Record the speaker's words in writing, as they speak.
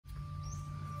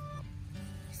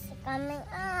Coming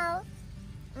out.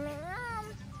 Coming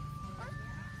out.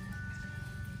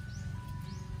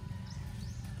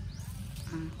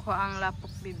 Kuha ang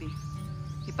lapok, bibi.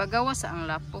 Ipagawa sa ang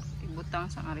lapok, ibutang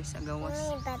sa ari sa gawas.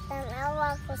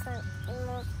 Tatanawa ko sa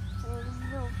imo.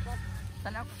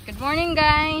 Good morning,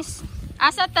 guys.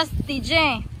 Asa tas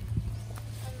TJ?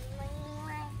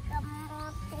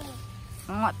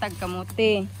 Mga tag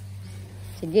kamote.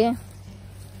 Sige.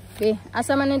 Be,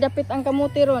 asa man ni dapit ang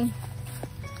kamote ron?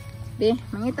 Be,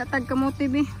 mangita tag kamote,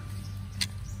 be.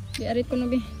 Di arit ko na,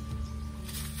 be.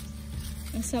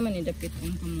 Asa man ni dapit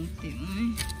ang kamote?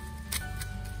 Ay.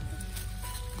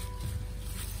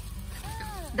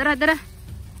 Dara, dara.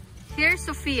 Here,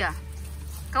 Sofia.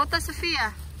 Kauta,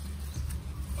 Sofia.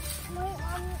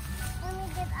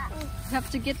 You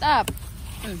have to get up.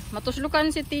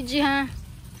 Matuslukan si TG, ha?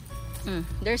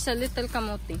 There's a little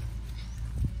kamote.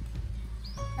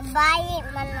 Bayi,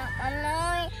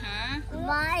 manoy. Ha?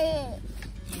 Bayi.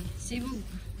 Sibog.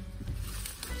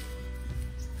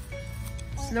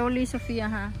 Slowly, Sofia,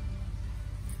 ha?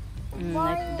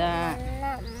 Like that.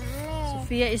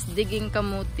 Sofia is digging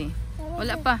kamote.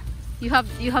 Wala pa. You have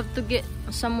to get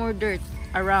some more dirt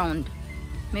around.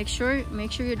 Make sure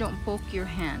you don't poke your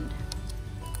hand.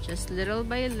 Just little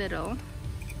by little.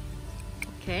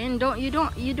 Okay, and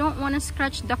you don't want to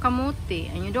scratch the kamote,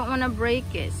 and you don't want to break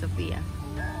it, Sofia.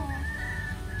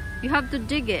 You have to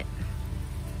dig it.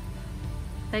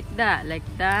 Like that, like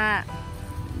that.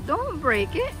 Don't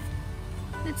break it.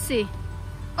 Let's see.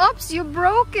 Oops, you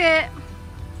broke it.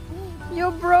 You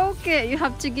broke it. You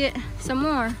have to get some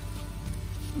more.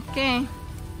 Okay.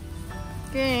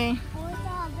 Okay.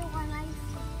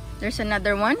 There's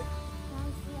another one.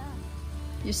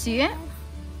 You see it?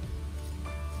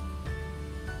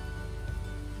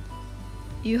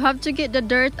 You have to get the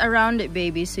dirt around it,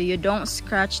 baby, so you don't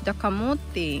scratch the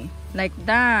kamote. Like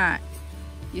that.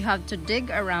 You have to dig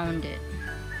around it.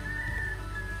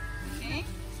 Okay?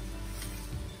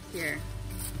 Here.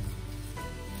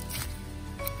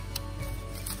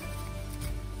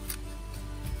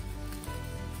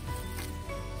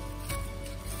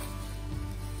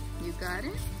 You got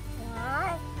it?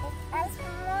 That's a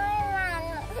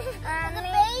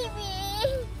baby.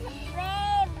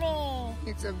 Baby.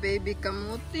 It's a baby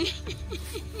kamote.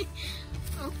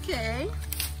 Okay.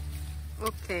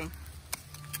 Okay.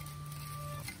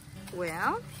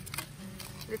 Well,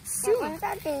 let's see.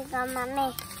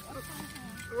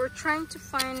 We're trying to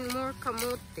find more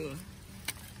kamote.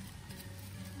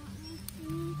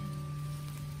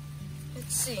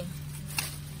 Let's see.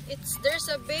 There's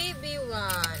a baby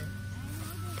one.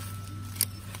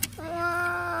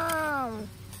 Wow.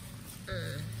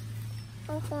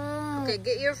 Okay,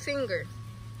 get your finger.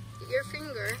 Get your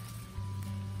finger.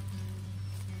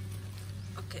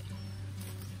 Okay.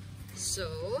 So,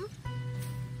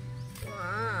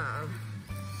 wow.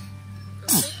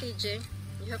 Okay, TJ,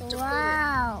 you have to pull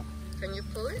it. Can you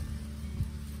pull it?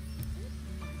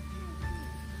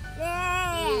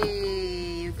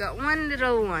 Yay! You got one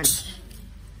little one.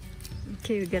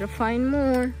 Okay, we gotta find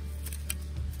more.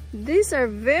 These are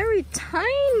very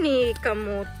tiny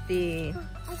kamote.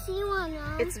 I see one.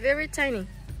 It's very tiny.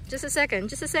 Just a second,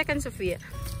 Sofia.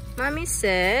 Mommy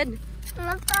said.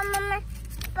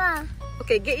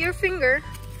 Okay, get your finger.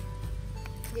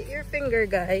 Get your finger,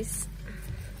 guys.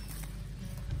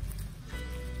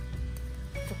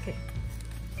 Okay.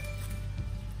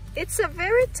 It's a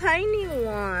very tiny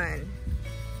one.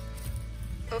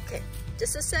 Okay,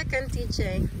 just a second,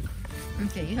 TJ.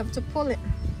 Okay, you have to pull it.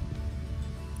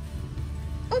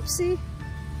 Oopsie.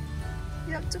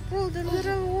 You have to pull the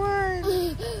little one.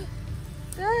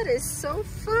 That is so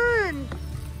fun.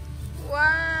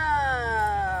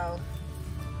 Wow.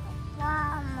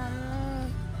 Wow,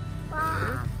 mommy.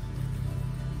 Wow.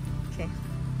 Okay.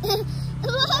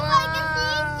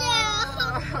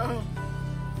 Wow.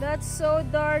 That's so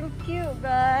darn cute,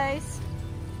 guys.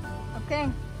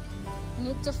 Okay. I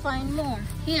need to find more.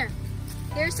 Here,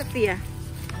 Sophia.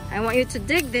 I want you to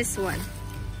dig this one.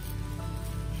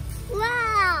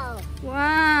 Wow.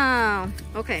 Wow.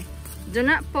 Okay. Do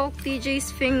not poke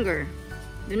TJ's finger.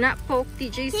 Do not poke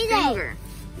TJ's finger.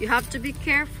 You have to be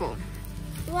careful.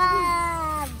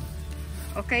 Wow.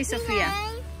 Okay, Sofia.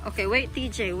 Okay, wait,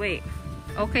 TJ, wait.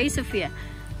 Okay, Sofia.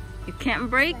 You can't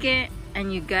break it,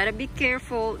 and you gotta be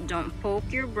careful. Don't poke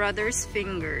your brother's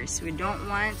fingers. We don't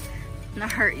want to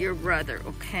hurt your brother,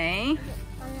 okay?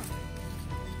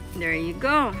 There you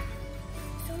go.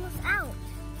 It's almost out.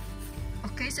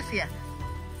 Okay, Sofia.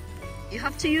 You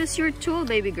have to use your tool,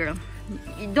 baby girl.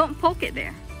 You don't poke it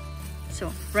there.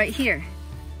 So, right here.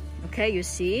 Okay, you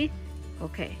see?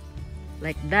 Okay.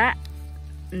 Like that.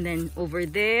 And then over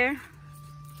there.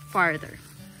 farther.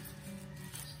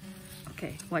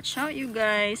 Okay, watch out you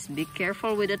guys. Be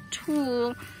careful with the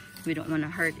tool. We don't want to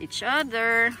hurt each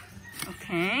other.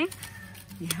 Okay,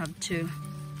 you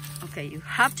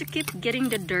have to keep getting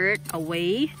the dirt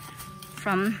away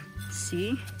from,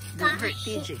 see, don't hurt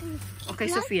TJ. Okay,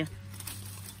 Sofia.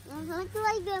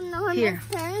 Here.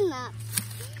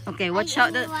 Okay, watch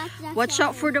out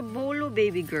for the bolo,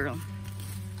 baby girl.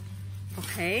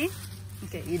 Okay,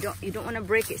 you don't want to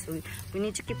break it, so we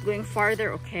need to keep going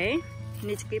farther. Okay, you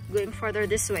need to keep going farther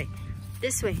this way.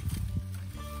 Okay,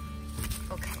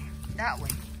 that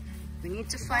way. We need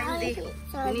to find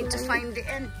the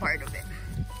end part of it.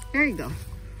 There you go.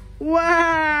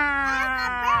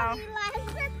 Wow!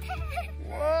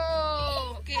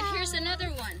 Whoa! Okay, here's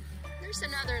another one. There's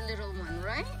another little one,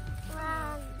 right?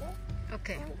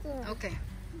 Okay.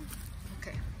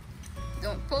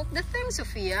 Don't poke the thing,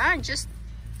 Sofia. Just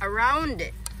around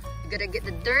it. You gotta get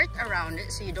the dirt around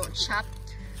it so you don't chop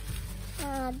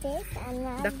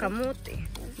the kamote.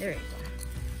 There you go.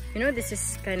 You know, this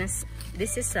is a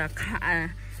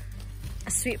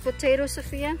sweet potato,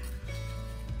 Sofia.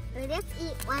 We just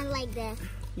eat one like this.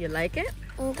 You like it?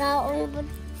 Okay. So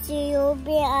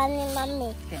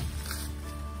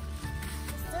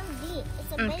deep.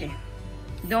 It's a Okay.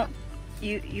 Don't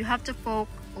you have to poke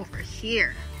over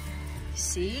here.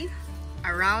 See?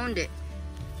 Around it.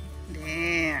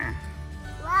 There.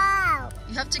 Wow.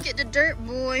 You have to get the dirt,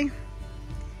 boy.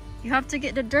 You have to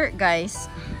get the dirt, guys.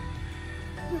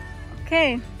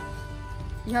 Okay.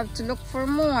 You have to look for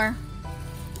more.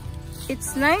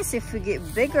 It's nice if we get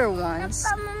bigger ones.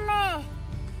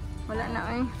 Wala na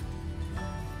eh.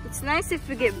 It's nice if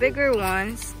we get bigger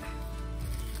ones.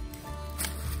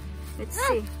 Let's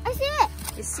see. I see it.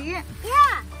 You see it?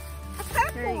 Yeah. A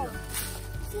purple. There you go.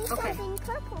 See Okay. something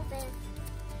purple there.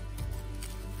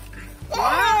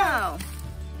 Wow.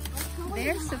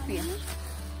 There, Sofia.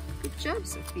 Good job,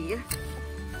 Sofia.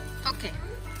 Okay.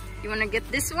 You want to get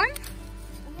this one?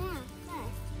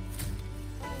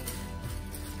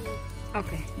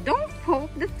 Okay. Don't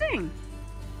poke the thing.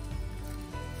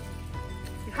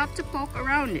 You have to poke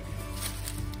around it.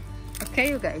 Okay,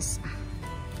 you guys.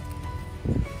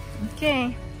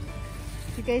 Okay.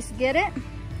 You guys get it?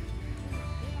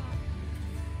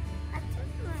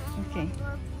 Okay.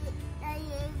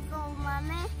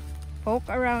 Poke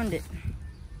around it.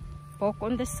 Poke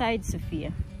on the side,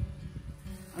 Sofia.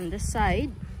 On the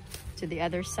side. To the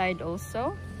other side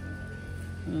also.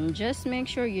 And just make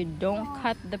sure you don't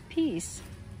cut the piece.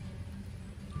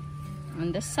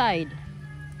 On the side.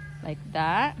 Like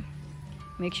that.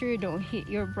 Make sure you don't hit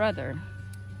your brother.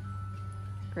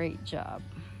 Great job.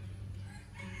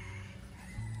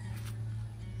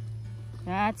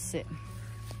 That's it.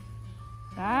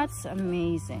 That's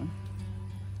amazing.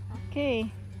 Okay.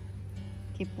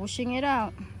 Keep pushing it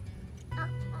out.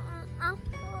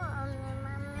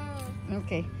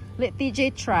 Okay. Let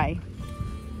TJ try.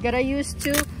 Gotta use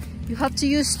two. You have to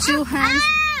use two hands.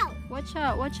 Watch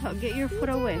out, watch out. Get your foot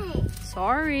away.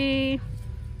 Sorry.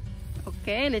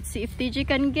 Okay, let's see if TJ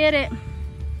can get it.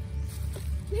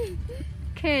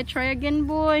 Okay, try again,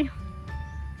 boy.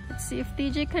 Let's see if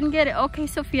TJ can get it. Okay,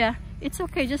 Sofia. It's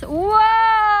okay. Just,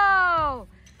 whoa!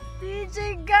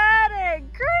 TJ got it.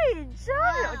 Great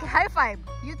job. Okay, high five.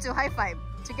 You two, high five.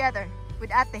 Together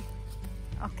with Ate.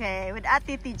 Okay, with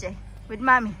Ate, TJ. With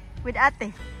Mommy. With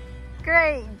Ate.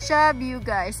 Great job, you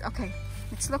guys. Okay,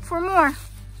 let's look for more.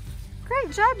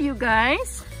 Great job, you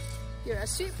guys. You're a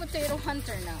sweet potato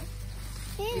hunter now.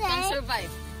 You can survive.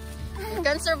 You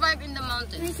can survive in the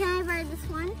mountains. Can I buy this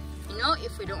one? You know,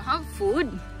 if we don't have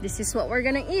food, this is what we're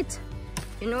gonna eat.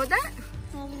 You know that?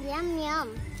 Yum,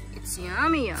 yum. It's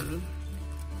yummy, yummy.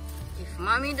 If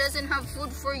Mommy doesn't have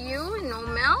food for you, no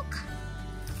milk,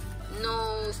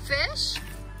 no fish,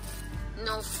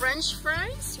 no French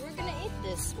fries, we're gonna eat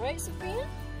this, right, Sofia?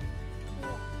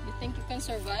 You think you can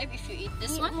survive if you eat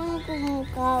this one?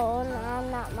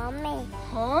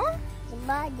 Huh?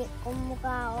 Diba, di ko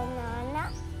mukhaon na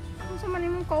anak. Kung sa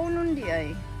mali mong kaunon di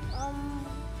ay?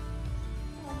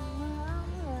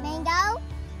 Mango?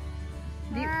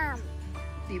 Di,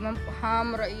 di man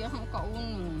hamra iyang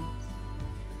kaunon.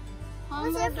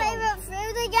 What's your favorite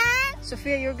food again?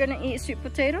 Sofia, you're gonna eat sweet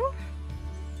potato?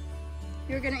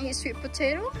 You're gonna eat sweet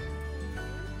potato?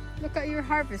 Look at your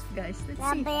harvest, guys. Let's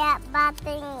see. Bating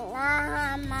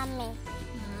Mommy.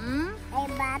 Ay,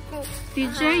 bating.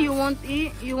 TJ, you won't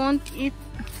eat? You won't eat?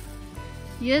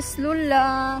 Yes,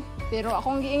 Lula. Pero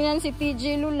akong giingnan si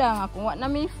TJ, Lula. Nga kung wa na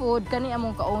may food, kani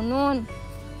among kaunon.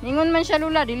 Ningon man siya,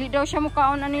 Lula. Dili daw siya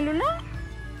mukaon ani, Lula.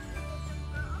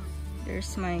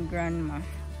 There's my grandma.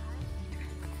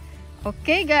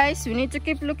 Okay, guys. We need to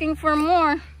keep looking for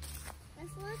more.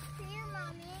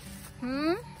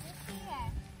 Hmm?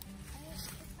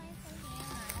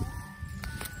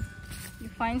 You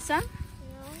find some?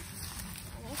 No.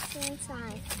 Let's see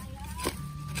inside.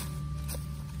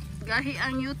 Gahi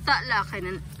ang yuta la kay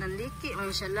nanliki man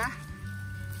siya la.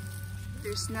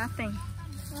 There's nothing.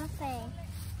 Nothing.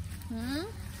 Hmm?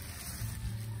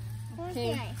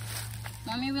 Okay.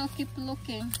 Mommy will keep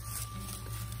looking.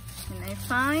 When I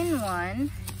find one,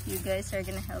 you guys are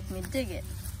gonna help me dig it.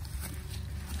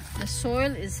 The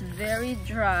soil is very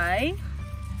dry.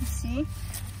 You see?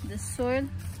 The soil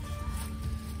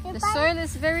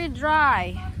is very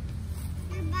dry.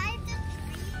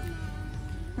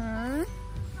 Hmm?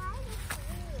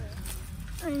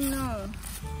 I know.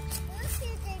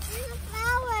 There's a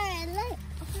flower. Look,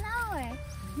 a flower.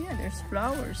 Yeah, there's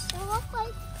flowers. They look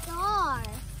like stars.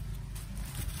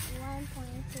 1,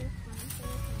 2, 3, 4,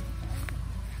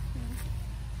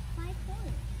 5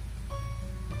 points.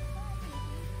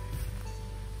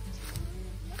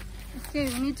 Okay,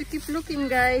 we need to keep looking,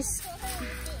 guys.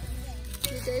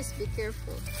 You guys be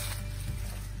careful.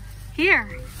 Here.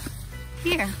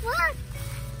 Here. What?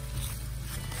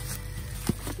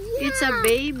 It's a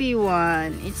baby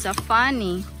one. It's a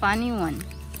funny one.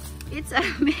 It's a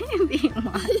baby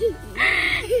one.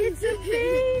 It's a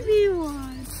baby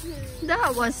one.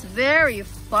 That was very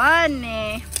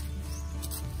funny.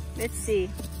 Let's see.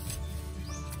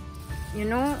 You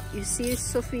know, you see,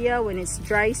 Sophia, when it's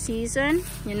dry season,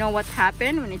 you know what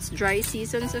happened when it's dry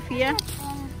season, Sophia?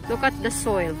 Look at the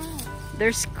soil.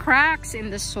 There's cracks in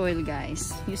the soil,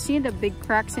 guys. You see the big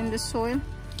cracks in the soil?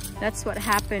 That's what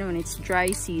happened when it's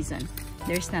dry season.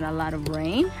 There's not a lot of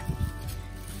rain.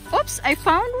 Oops, I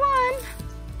found one.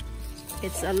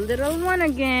 It's a little one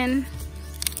again.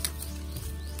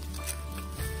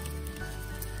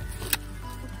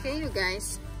 Okay, you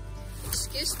guys.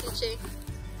 Excuse me, Jake.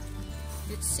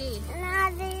 Let's see.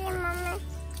 Mommy.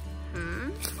 Hmm?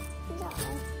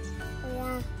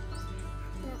 Yeah.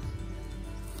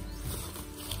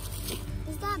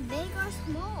 Is that big or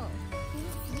small?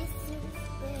 This is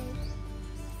big.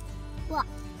 What?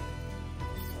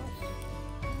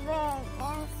 Big.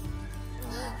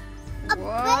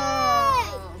 Wow.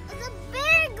 It's a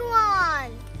big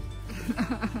one.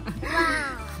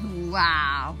 Wow.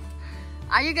 Wow.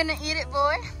 Are you gonna eat it,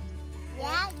 boy?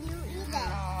 Yeah, you eat it.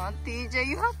 Oh, TJ,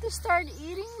 you have to start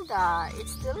eating that.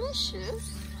 It's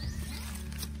delicious.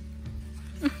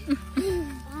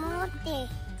 Kamote.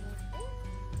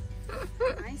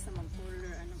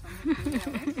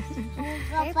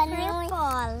 They're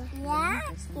purple. Yeah.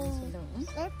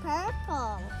 They're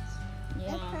purple. Yeah.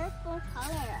 They're purple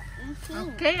color. And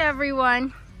pink. Okay,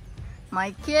 everyone.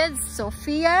 My kids,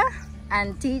 Sophia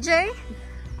and TJ,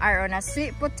 are on a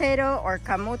sweet potato or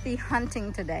kamote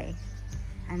hunting today.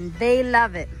 And they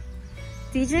love it.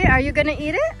 TJ, are you gonna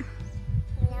eat it?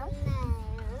 No.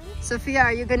 Sophia,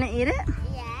 are you gonna eat it?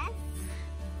 Yes.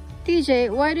 TJ,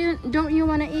 why don't you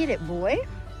wanna eat it, boy?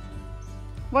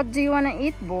 What do you wanna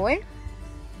eat, boy?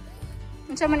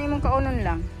 Unsa man imong kaunon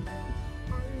lang?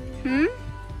 Hmm?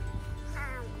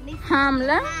 Ham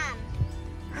lang?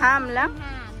 Ham lang?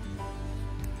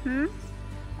 Hmm?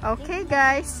 Okay,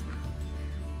 guys.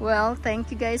 Well,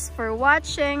 thank you guys for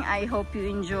watching. I hope you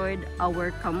enjoyed our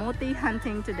kamote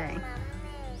hunting today.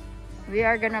 We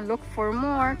are gonna look for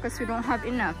more because we don't have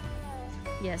enough.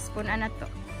 Yes, puna na to.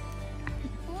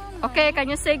 Okay, can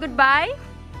you say goodbye?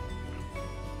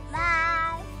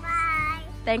 Bye. Bye.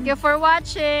 Thank you for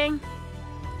watching.